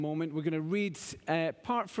Moment, we're going to read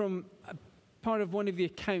part of one of the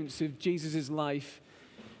accounts of Jesus' life.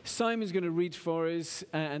 Simon's going to read for us,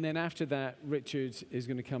 and then after that, Richard is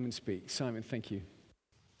going to come and speak. Simon, thank you.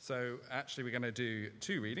 So actually, we're going to do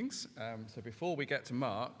two readings. So before we get to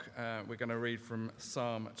Mark, we're going to read from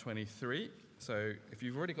Psalm 23. So if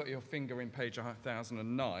you've already got your finger in page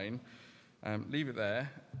 1009, leave it there.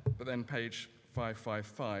 But then page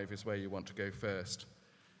 555 is where you want to go first.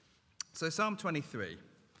 So Psalm 23.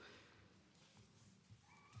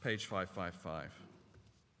 Page 555.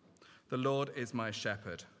 The Lord is my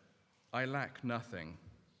shepherd. I lack nothing.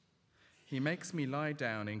 He makes me lie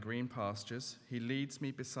down in green pastures. He leads me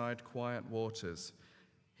beside quiet waters.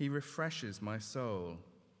 He refreshes my soul.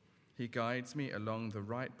 He guides me along the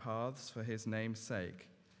right paths for his name's sake.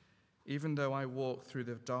 Even though I walk through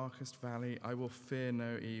the darkest valley, I will fear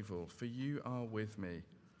no evil, for you are with me.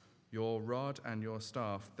 Your rod and your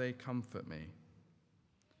staff, they comfort me.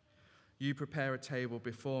 You prepare a table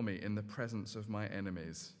before me in the presence of my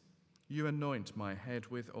enemies. You anoint my head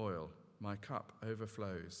with oil. My cup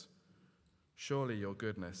overflows. Surely your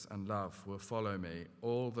goodness and love will follow me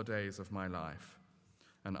all the days of my life,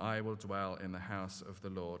 and I will dwell in the house of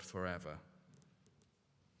the Lord forever.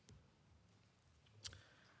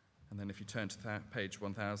 And then if you turn to page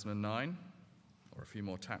 1009, or a few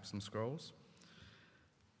more taps and scrolls,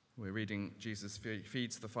 we're reading Jesus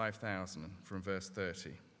feeds the 5,000 from verse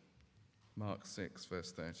 30. Mark 6,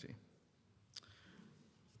 verse 30.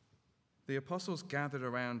 The apostles gathered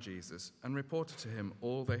around Jesus and reported to him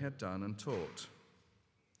all they had done and taught.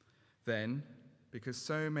 Then, because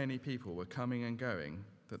so many people were coming and going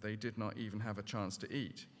that they did not even have a chance to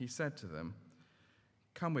eat, he said to them,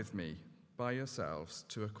 "Come with me by yourselves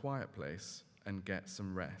to a quiet place and get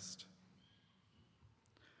some rest."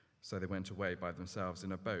 So they went away by themselves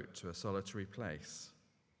in a boat to a solitary place.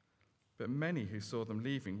 But many who saw them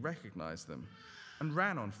leaving recognized them and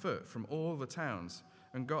ran on foot from all the towns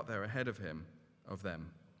and got there ahead of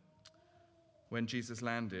them. When Jesus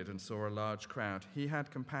landed and saw a large crowd, he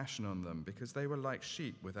had compassion on them because they were like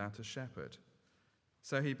sheep without a shepherd.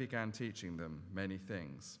 So he began teaching them many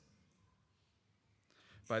things.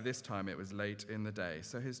 By this time it was late in the day,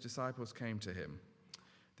 so his disciples came to him.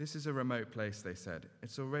 "This is a remote place," they said.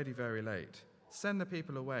 "It's already very late. Send the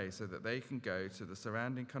people away so that they can go to the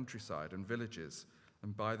surrounding countryside and villages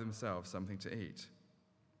and buy themselves something to eat."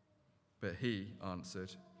 But he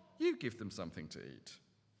answered, "You give them something to eat."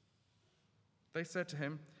 They said to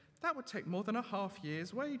him, "That would take more than a half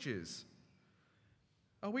year's wages.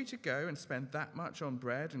 Are we to go and spend that much on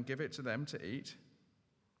bread and give it to them to eat?"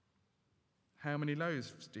 "How many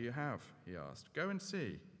loaves do you have?" he asked. "Go and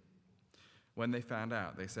see." When they found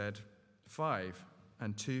out, they said, 5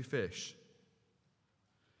 and 2 fish.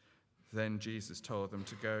 Then Jesus told them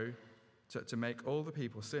to go to make all the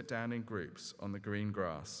people sit down in groups on the green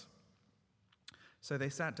grass. So they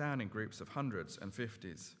sat down in groups of hundreds and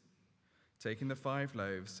 50s. Taking the 5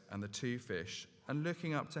 loaves and the 2 fish, and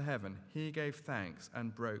looking up to heaven, he gave thanks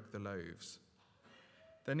and broke the loaves.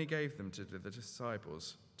 Then he gave them to the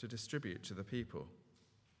disciples to distribute to the people.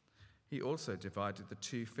 He also divided the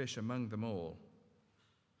 2 fish among them all.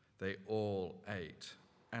 They all ate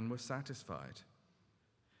and were satisfied.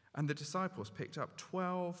 And the disciples picked up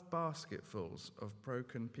 12 basketfuls of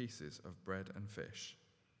broken pieces of bread and fish.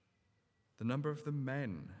 The number of the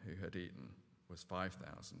men who had eaten was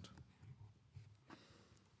 5,000.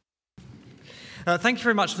 Thank you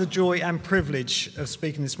very much for the joy and privilege of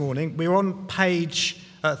speaking this morning. We're on page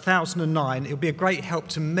 1009. It'll be a great help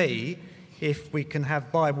to me if we can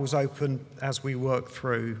have Bibles open as we work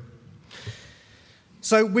through.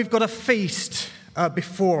 So we've got a feast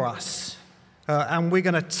before us. And we're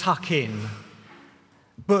going to tuck in,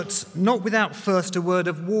 but not without first a word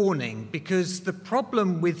of warning, because the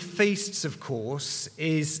problem with feasts, of course,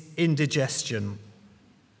 is indigestion.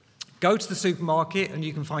 Go to the supermarket and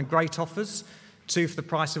you can find great offers, 2 for the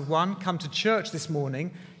price of 1. Come to church this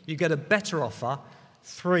morning, you get a better offer,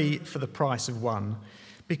 3 for the price of 1.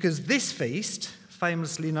 Because this feast,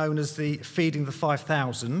 famously known as the Feeding the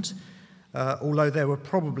 5,000, although there were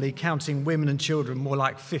probably, counting women and children, more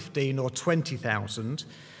like 15 or 20,000,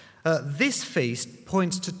 this feast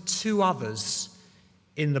points to 2 others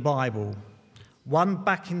in the Bible. One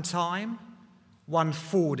back in time, one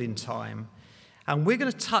forward in time. And we're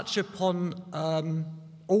going to touch upon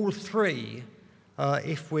all 3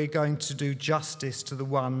 if we're going to do justice to the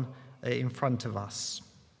one in front of us.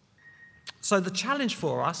 So the challenge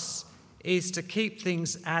for us is to keep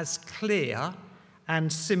things as clear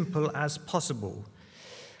and simple as possible.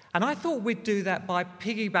 And I thought we'd do that by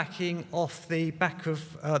piggybacking off the back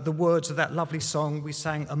of the words of that lovely song we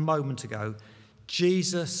sang a moment ago.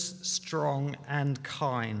 Jesus, strong and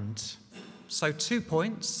kind. So 2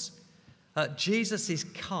 points. Jesus is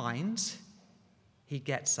kind. He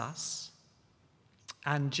gets us.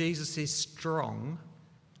 And Jesus is strong.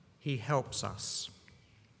 He helps us.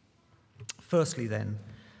 Firstly then,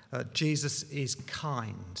 Jesus is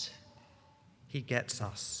kind. He gets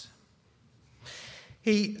us.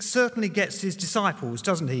 He certainly gets his disciples,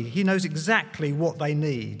 doesn't he? He knows exactly what they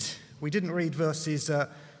need. We didn't read verses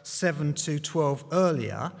 7 to 12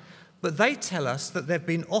 earlier, but they tell us that they've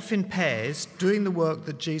been off in pairs doing the work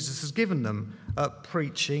that Jesus has given them,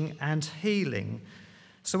 preaching and healing.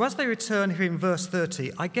 So as they return here in verse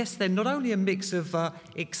 30, I guess they're not only a mix of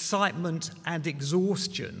excitement and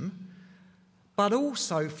exhaustion, but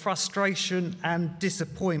also frustration and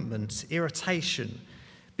disappointment, irritation,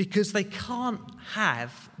 because they can't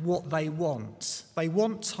have what they want. They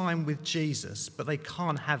want time with Jesus, but they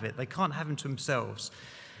can't have it. They can't have him to themselves.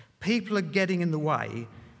 People are getting in the way,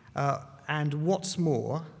 and what's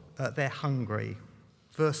more, they're hungry.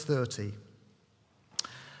 Verse 30.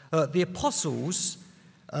 The apostles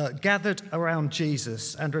gathered around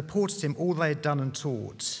Jesus and reported to him all they had done and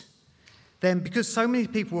taught. Then, because so many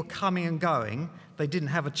people were coming and going, they didn't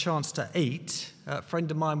have a chance to eat. A friend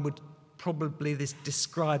of mine would probably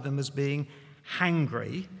describe them as being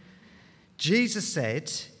hangry. Jesus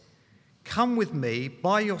said, "Come with me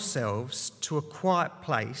by yourselves to a quiet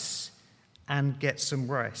place and get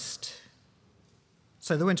some rest."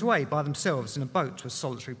 So they went away by themselves in a boat to a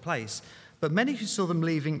solitary place. But many who saw them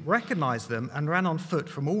leaving recognized them and ran on foot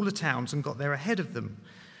from all the towns and got there ahead of them.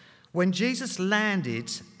 When Jesus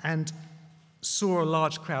landed and saw a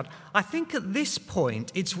large crowd, I think at this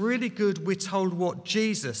point it's really good we're told what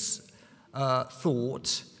Jesus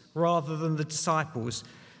thought rather than the disciples,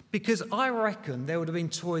 because I reckon there would have been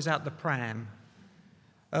toys out the pram,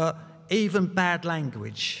 even bad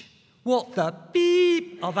language. What the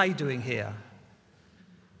beep are they doing here?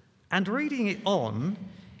 And reading it on,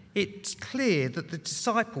 it's clear that the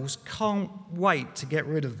disciples can't wait to get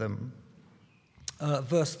rid of them.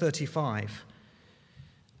 Verse 35.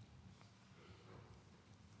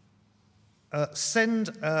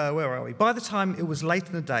 Where are we? By the time it was late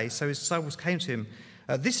in the day, so his disciples came to him.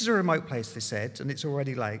 This is a remote place, they said, and it's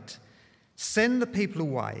already late. Send the people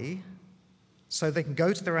away so they can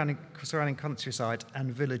go to the surrounding countryside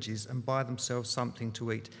and villages and buy themselves something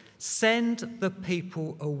to eat. Send the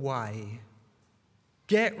people away.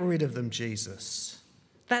 Get rid of them, Jesus.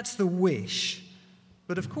 That's the wish.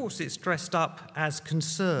 But of course it's dressed up as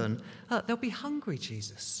concern. They'll be hungry,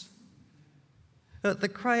 Jesus. The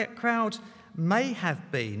crowd may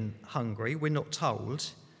have been hungry, we're not told,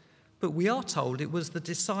 but we are told it was the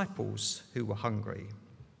disciples who were hungry.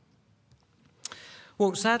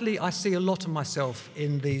 Well, sadly, I see a lot of myself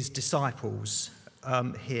in these disciples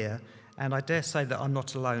here, and I dare say that I'm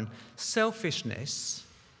not alone. Selfishness,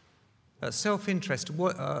 self-interest,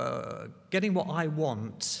 getting what I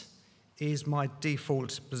want is my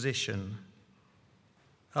default position.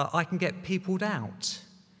 I can get peopled out.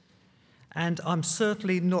 And I'm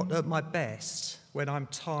certainly not at my best when I'm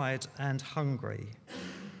tired and hungry.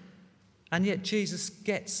 And yet Jesus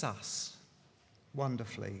gets us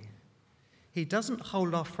wonderfully. He doesn't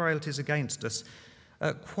hold our frailties against us,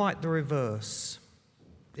 quite the reverse.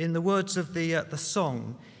 In the words of the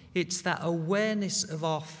song, it's that awareness of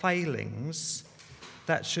our failings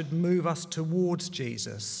that should move us towards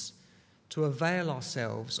Jesus to avail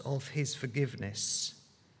ourselves of his forgiveness.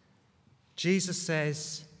 Jesus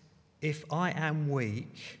says, if I am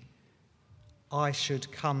weak, I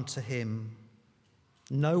should come to him.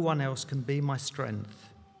 No one else can be my strength.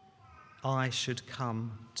 I should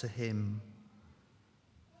come to him.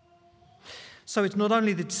 So it's not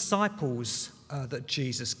only the disciples that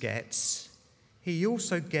Jesus gets, he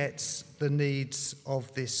also gets the needs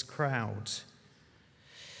of this crowd.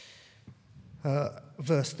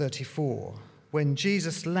 Verse 34, when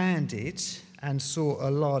Jesus landed and saw a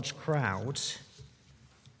large crowd,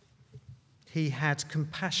 he had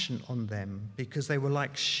compassion on them because they were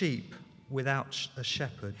like sheep without a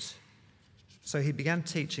shepherd. So he began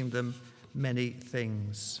teaching them many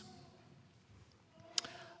things.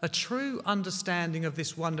 A true understanding of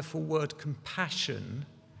this wonderful word compassion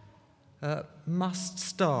must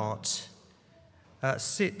start,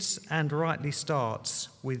 sits and rightly starts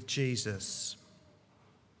with Jesus.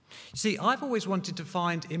 You see, I've always wanted to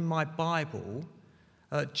find in my Bible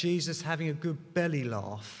Jesus having a good belly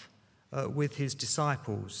laugh with his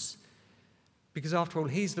disciples. Because after all,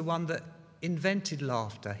 he's the one that invented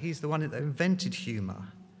laughter. He's the one that invented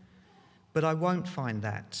humour. But I won't find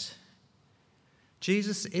that.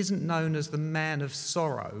 Jesus isn't known as the man of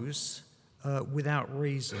sorrows without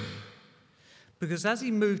reason. Because as he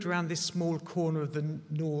moved around this small corner of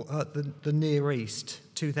the Near East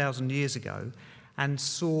 2,000 years ago and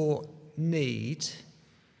saw need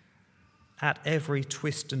at every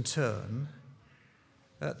twist and turn,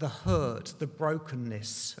 the hurt, the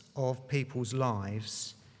brokenness of people's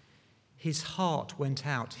lives, his heart went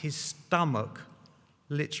out, his stomach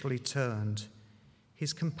literally turned.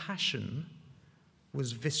 His compassion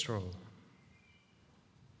was visceral.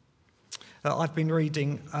 I've been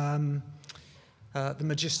reading The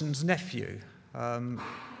Magician's Nephew.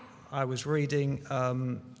 I was reading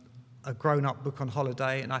a grown-up book on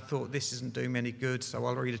holiday, and I thought this isn't doing me any good, so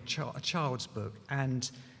I'll read a child's book. And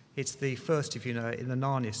it's the first, if you know it, in the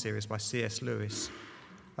Narnia series by C.S. Lewis.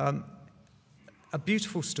 A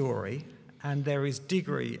beautiful story, and there is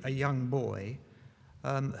Diggory, a young boy,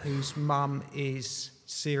 whose mum is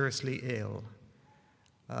seriously ill.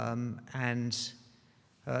 Let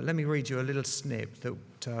me read you a little snip that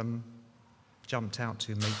jumped out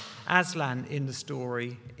to me. Aslan in the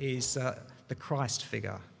story is the Christ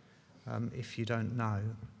figure, if you don't know.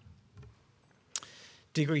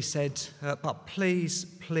 Diggory said, but please,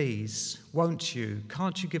 please, can't you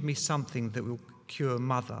give me something that will cure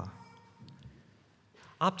Mother?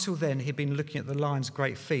 Up till then, he'd been looking at the lion's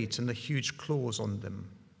great feet and the huge claws on them.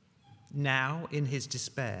 Now, in his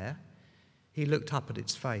despair, he looked up at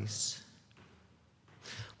its face.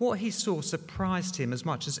 What he saw surprised him as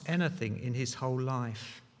much as anything in his whole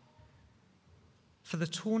life. For the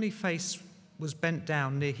tawny face was bent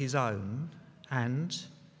down near his own, and,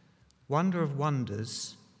 wonder of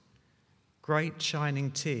wonders, great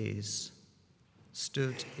shining tears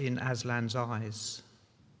stood in Aslan's eyes.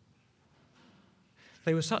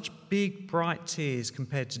 They were such big, bright tears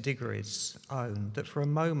compared to Diggory's own that for a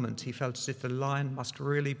moment he felt as if the lion must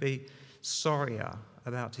really be sorrier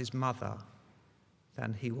about his mother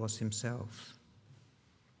than he was himself.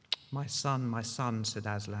 My son, said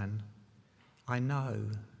Aslan, I know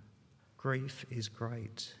grief is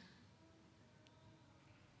great.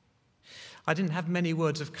 I didn't have many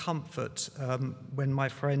words of comfort when my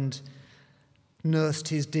friend nursed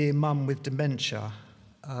his dear mum with dementia,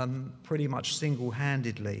 pretty much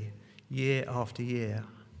single-handedly, year after year.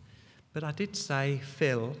 But I did say,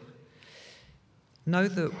 Phil, know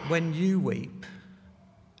that when you weep,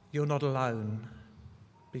 you're not alone,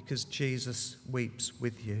 because Jesus weeps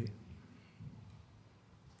with you.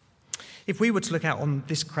 If we were to look out on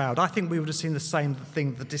this crowd, I think we would have seen the same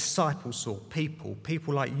thing the disciples saw,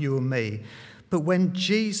 people like you and me. But when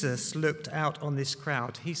Jesus looked out on this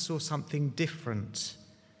crowd, he saw something different.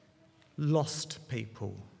 Lost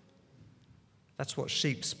people. That's what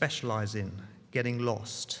sheep specialise in, getting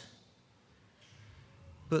lost.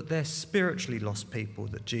 But they're spiritually lost people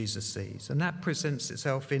that Jesus sees, and that presents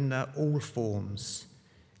itself in all forms.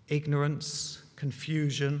 Ignorance,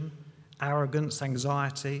 confusion, arrogance,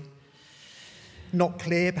 anxiety. Not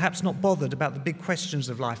clear, perhaps not bothered about the big questions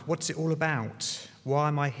of life. What's it all about? Why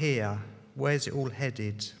am I here? Where's it all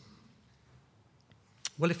headed?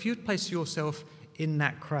 Well, if you'd place yourself in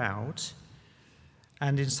that crowd,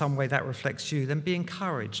 and in some way that reflects you, then be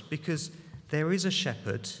encouraged, because there is a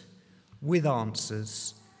shepherd with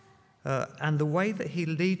answers, and the way that he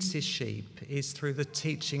leads his sheep is through the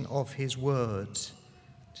teaching of his word.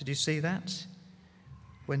 Did you see that?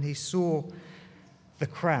 When he saw the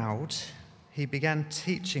crowd, he began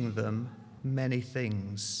teaching them many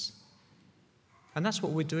things. And that's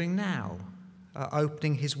what we're doing now,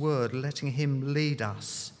 opening his word, letting him lead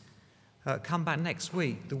us. Come back next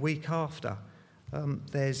week, the week after.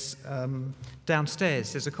 There's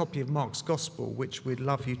downstairs, there's a copy of Mark's Gospel, which we'd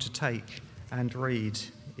love you to take and read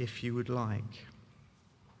if you would like.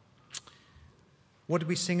 What did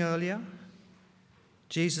we sing earlier?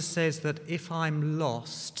 Jesus says that if I'm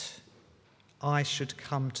lost, I should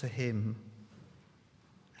come to him.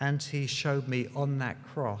 And he showed me on that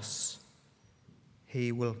cross,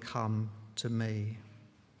 he will come to me.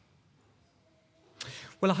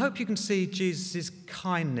 Well, I hope you can see Jesus'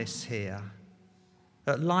 kindness here.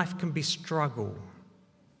 That life can be struggle.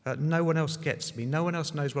 That no one else gets me. No one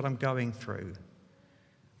else knows what I'm going through.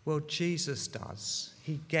 Well, Jesus does.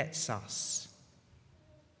 He gets us.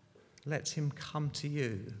 Let him come to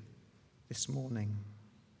you this morning.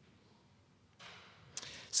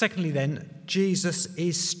 Secondly, then, Jesus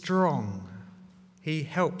is strong. He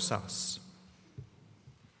helps us.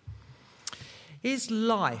 Is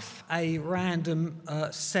life a random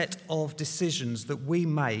set of decisions that we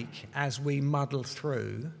make as we muddle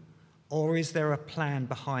through, or is there a plan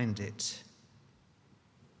behind it?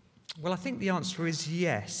 Well, I think the answer is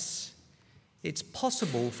yes. It's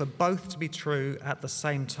possible for both to be true at the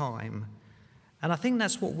same time, and I think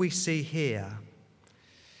that's what we see here.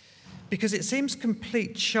 because it seems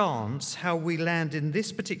complete chance how we land in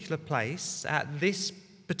this particular place at this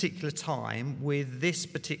particular time with this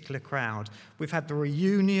particular crowd. We've had the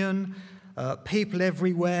reunion, people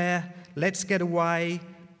everywhere, let's get away,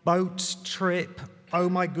 boat trip, oh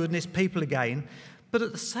my goodness, people again. But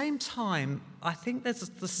at the same time, I think there's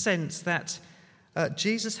the sense that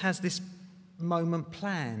Jesus has this moment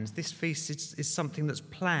planned. This feast is something that's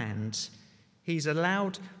planned. He's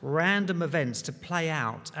allowed random events to play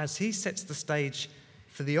out as he sets the stage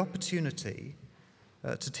for the opportunity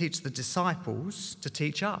to teach the disciples, to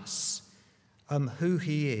teach us who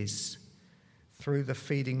he is through the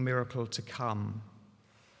feeding miracle to come.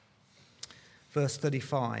 Verse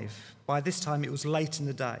 35, by this time it was late in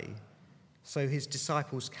the day, so his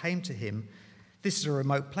disciples came to him. This is a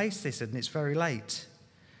remote place, they said, and it's very late.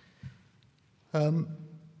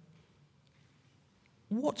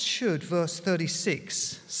 What should verse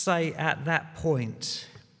 36 say at that point?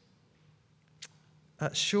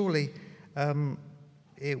 Surely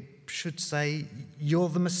it should say, you're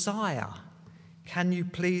the Messiah. Can you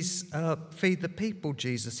please feed the people,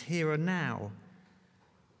 Jesus, here and now?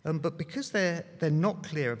 But because they're not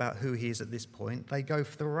clear about who he is at this point, they go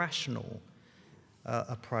for the rational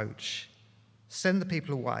approach. Send the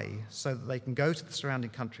people away so that they can go to the surrounding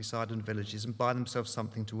countryside and villages and buy themselves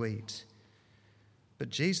something to eat. But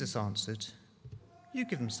Jesus answered, you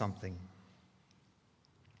give them something.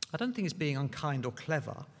 I don't think it's being unkind or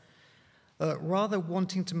clever, rather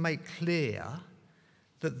wanting to make clear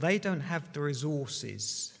that they don't have the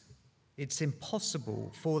resources. It's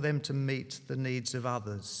impossible for them to meet the needs of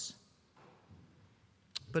others.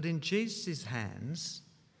 But in Jesus' hands,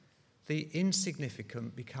 the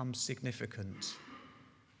insignificant becomes significant.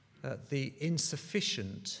 The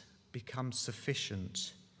insufficient becomes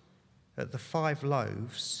sufficient. The 5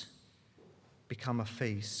 loaves become a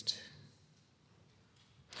feast.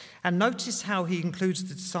 And notice how he includes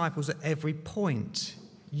the disciples at every point.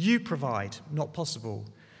 You provide, not possible.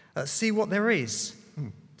 See what there is.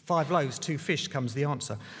 5 loaves, 2 fish comes the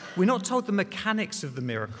answer. We're not told the mechanics of the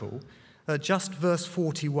miracle, just verse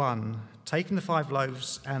 41. Taking the 5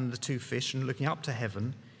 loaves and the 2 fish and looking up to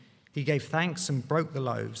heaven, he gave thanks and broke the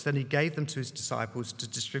loaves. Then he gave them to his disciples to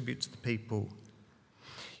distribute to the people.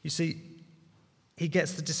 You see, he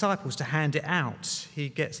gets the disciples to hand it out. He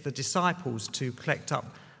gets the disciples to collect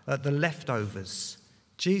up the leftovers.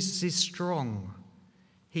 Jesus is strong.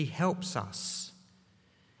 He helps us.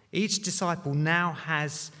 Each disciple now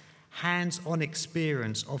has hands-on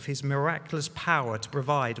experience of his miraculous power to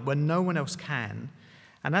provide when no one else can.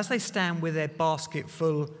 And as they stand with their basket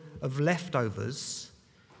full of leftovers,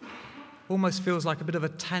 almost feels like a bit of a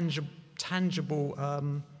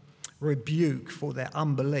tangible rebuke for their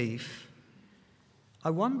unbelief. I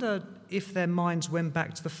wonder if their minds went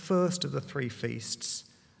back to the first of the 3 feasts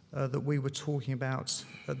that we were talking about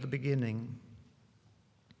at the beginning.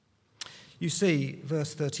 You see,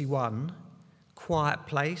 verse 31, quiet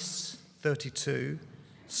place, 32,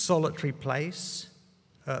 solitary place,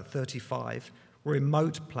 35,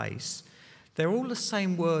 remote place. They're all the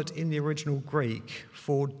same word in the original Greek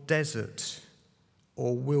for desert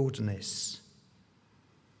or wilderness.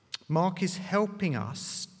 Mark is helping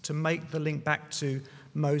us to make the link back to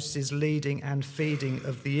Moses' leading and feeding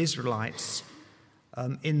of the Israelites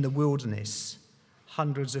in the wilderness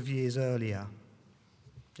hundreds of years earlier.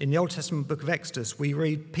 In the Old Testament book of Exodus, we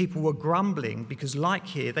read people were grumbling because, like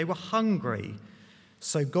here, they were hungry.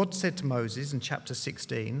 So God said to Moses in chapter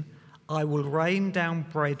 16, I will rain down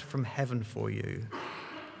bread from heaven for you.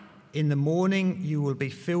 In the morning you will be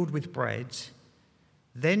filled with bread.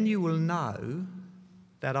 Then you will know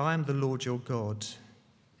that I am the Lord your God.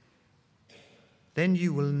 Then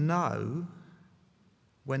you will know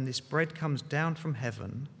when this bread comes down from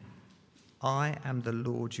heaven, I am the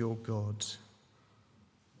Lord your God.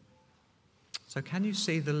 So can you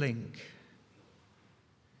see the link?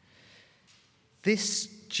 This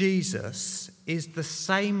Jesus is the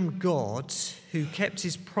same God who kept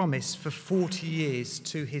his promise for 40 years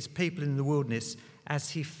to his people in the wilderness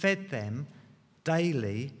as he fed them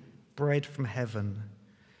daily bread from heaven.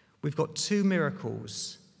 We've got 2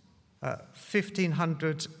 miracles,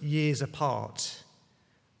 1,500 years apart,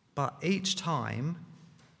 but each time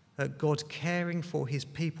God caring for his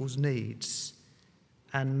people's needs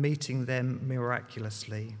and meeting them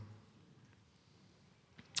miraculously.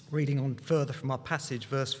 Reading on further from our passage,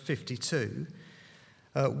 verse 52,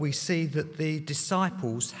 we see that the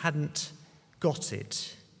disciples hadn't got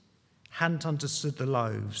it, hadn't understood the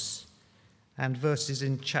loaves. And verses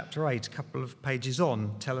in chapter 8, a couple of pages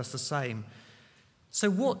on, tell us the same. So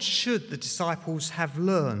what should the disciples have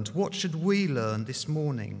learned? What should we learn this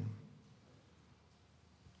morning?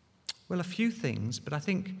 Well, a few things, but I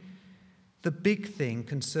think the big thing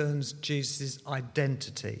concerns Jesus'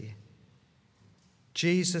 identity.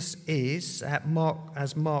 Jesus is,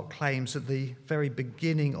 as Mark claims at the very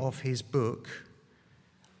beginning of his book,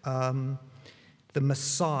 the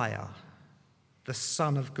Messiah, the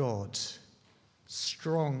Son of God,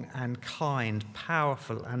 strong and kind,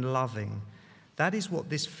 powerful and loving. That is what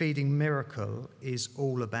this feeding miracle is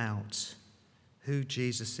all about, who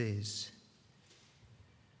Jesus is.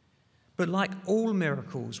 But like all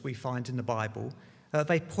miracles we find in the Bible,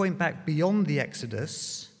 they point back beyond the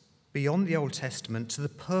Exodus, beyond the Old Testament, to the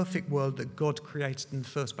perfect world that God created in the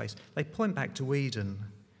first place. They point back to Eden.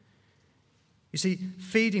 You see,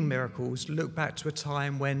 feeding miracles look back to a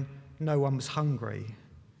time when no one was hungry.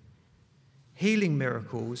 Healing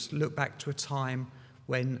miracles look back to a time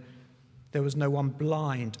when there was no one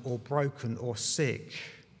blind or broken or sick.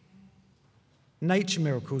 Nature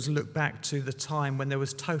miracles look back to the time when there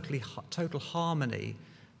was total harmony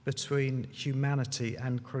between humanity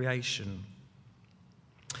and creation.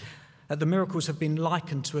 The miracles have been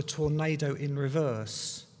likened to a tornado in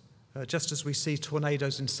reverse. Just as we see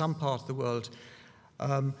tornadoes in some part of the world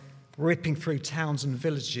ripping through towns and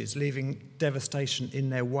villages, leaving devastation in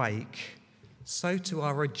their wake, so too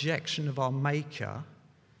our rejection of our Maker,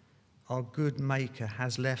 our good Maker,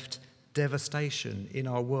 has left devastation in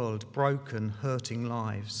our world, broken, hurting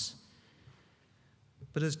lives.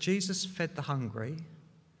 But as Jesus fed the hungry,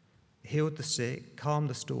 healed the sick, calmed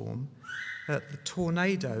the storm, the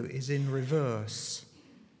tornado is in reverse.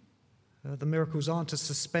 The miracles aren't a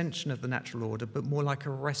suspension of the natural order, but more like a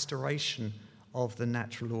restoration of the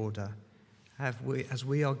natural order, as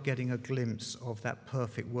we are getting a glimpse of that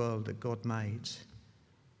perfect world that God made.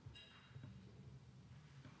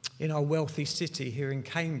 In our wealthy city here in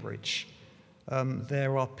Cambridge,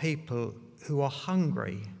 there are people who are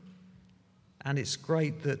hungry, and it's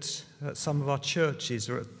great that some of our churches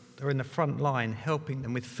are in the front line helping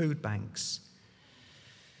them with food banks.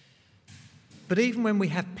 But even when we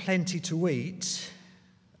have plenty to eat,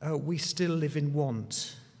 we still live in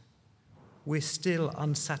want. We're still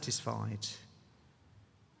unsatisfied.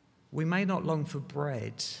 We may not long for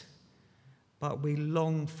bread, but we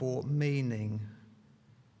long for meaning,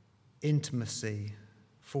 intimacy,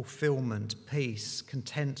 fulfillment, peace,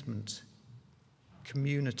 contentment,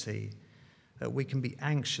 community. We can be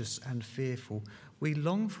anxious and fearful. We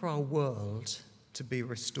long for our world to be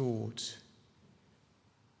restored.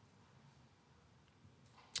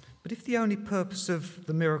 But if the only purpose of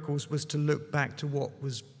the miracles was to look back to what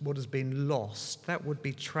has been lost, that would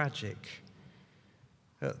be tragic.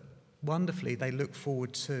 Wonderfully, they look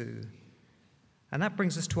forward too. And that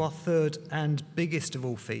brings us to our third and biggest of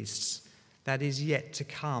all feasts, that is yet to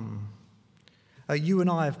come. You and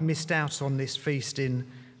I have missed out on this feast in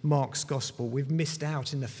Mark's Gospel. We've missed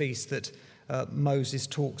out in the feast that Moses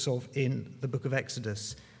talks of in the book of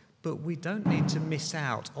Exodus. But we don't need to miss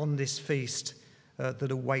out on this feast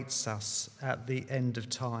that awaits us at the end of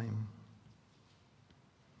time.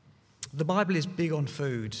 The Bible is big on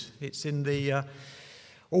food. It's in the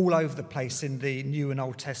all over the place in the New and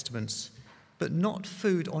Old Testaments, but not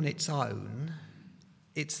food on its own.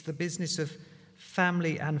 It's the business of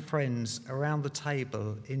family and friends around the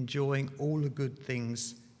table enjoying all the good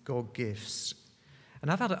things God gives.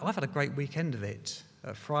 And I've had a great weekend of it.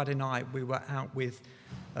 Friday night we were out with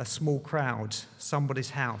a small crowd,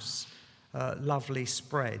 somebody's house, lovely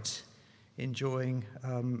spread, enjoying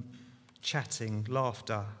chatting,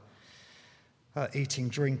 laughter, eating,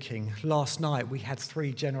 drinking. Last night we had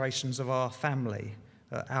 3 generations of our family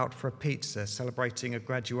out for a pizza, celebrating a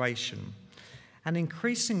graduation. And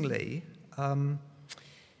increasingly, I'm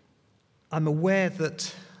aware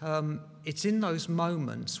that it's in those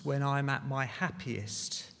moments when I'm at my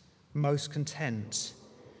happiest, most content.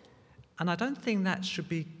 And I don't think that should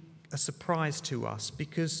be a surprise to us,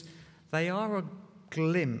 because they are a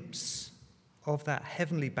glimpse of that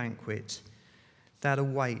heavenly banquet that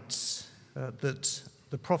awaits, that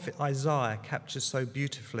the prophet Isaiah captures so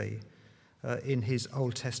beautifully in his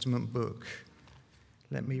Old Testament book.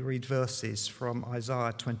 Let me read verses from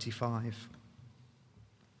Isaiah 25.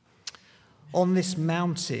 On this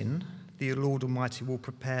mountain, the Lord Almighty will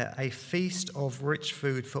prepare a feast of rich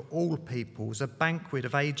food for all peoples, a banquet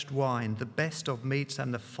of aged wine, the best of meats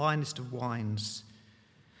and the finest of wines.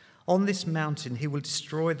 On this mountain he will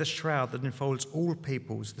destroy the shroud that enfolds all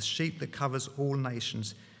peoples, the sheet that covers all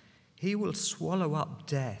nations. He will swallow up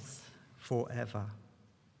death forever.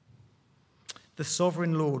 The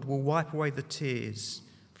sovereign Lord will wipe away the tears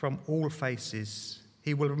from all faces.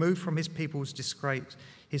 He will remove from his people's disgrace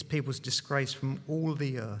from all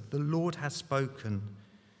the earth. The Lord has spoken.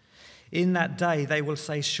 In that day they will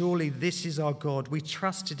say, surely this is our God. We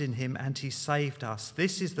trusted in him and he saved us.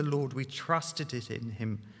 This is the Lord. We trusted in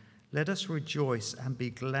him. Let us rejoice and be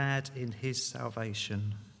glad in his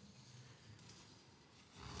salvation.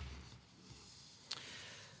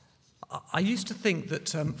 I used to think that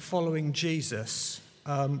following Jesus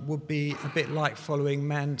would be a bit like following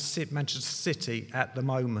Manchester City at the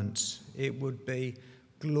moment. It would be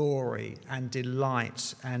glory and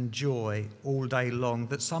delight and joy all day long,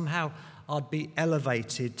 that somehow I'd be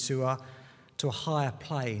elevated to a higher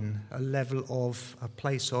plane, a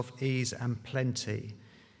place of ease and plenty,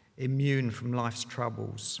 immune from life's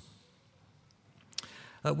troubles.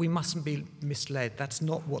 We mustn't be misled. That's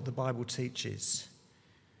not what the Bible teaches.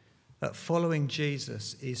 Following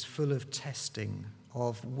Jesus is full of testing,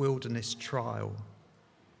 of wilderness trial.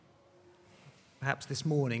 Perhaps this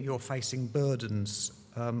morning you're facing burdens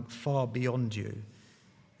far beyond you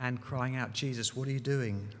and crying out, Jesus, what are you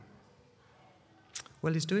doing?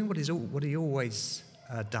 Well, he's doing what he always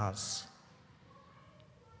does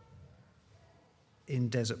in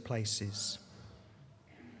desert places.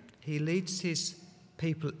 He leads his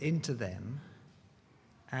people into them,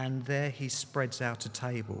 and there he spreads out a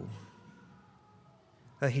table.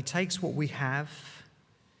 He takes what we have,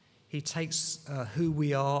 he takes who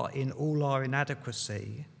we are in all our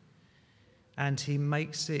inadequacy, and he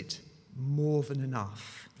makes it more than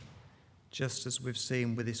enough, just as we've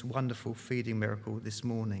seen with this wonderful feeding miracle this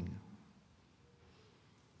morning.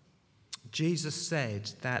 Jesus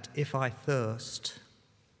said that if I thirst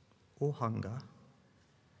or hunger,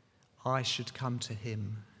 I should come to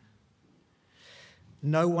him.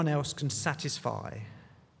 No one else can satisfy.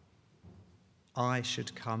 I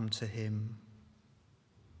should come to him.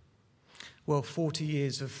 Well, 40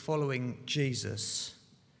 years of following Jesus,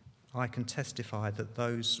 I can testify that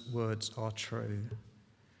those words are true.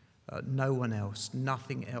 No one else,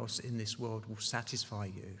 nothing else in this world will satisfy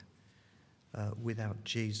you without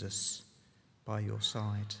Jesus by your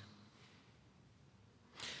side.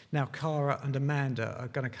 Now, Cara and Amanda are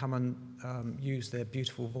going to come and use their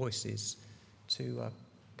beautiful voices to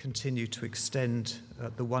continue to extend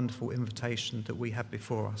the wonderful invitation that we have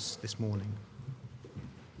before us this morning.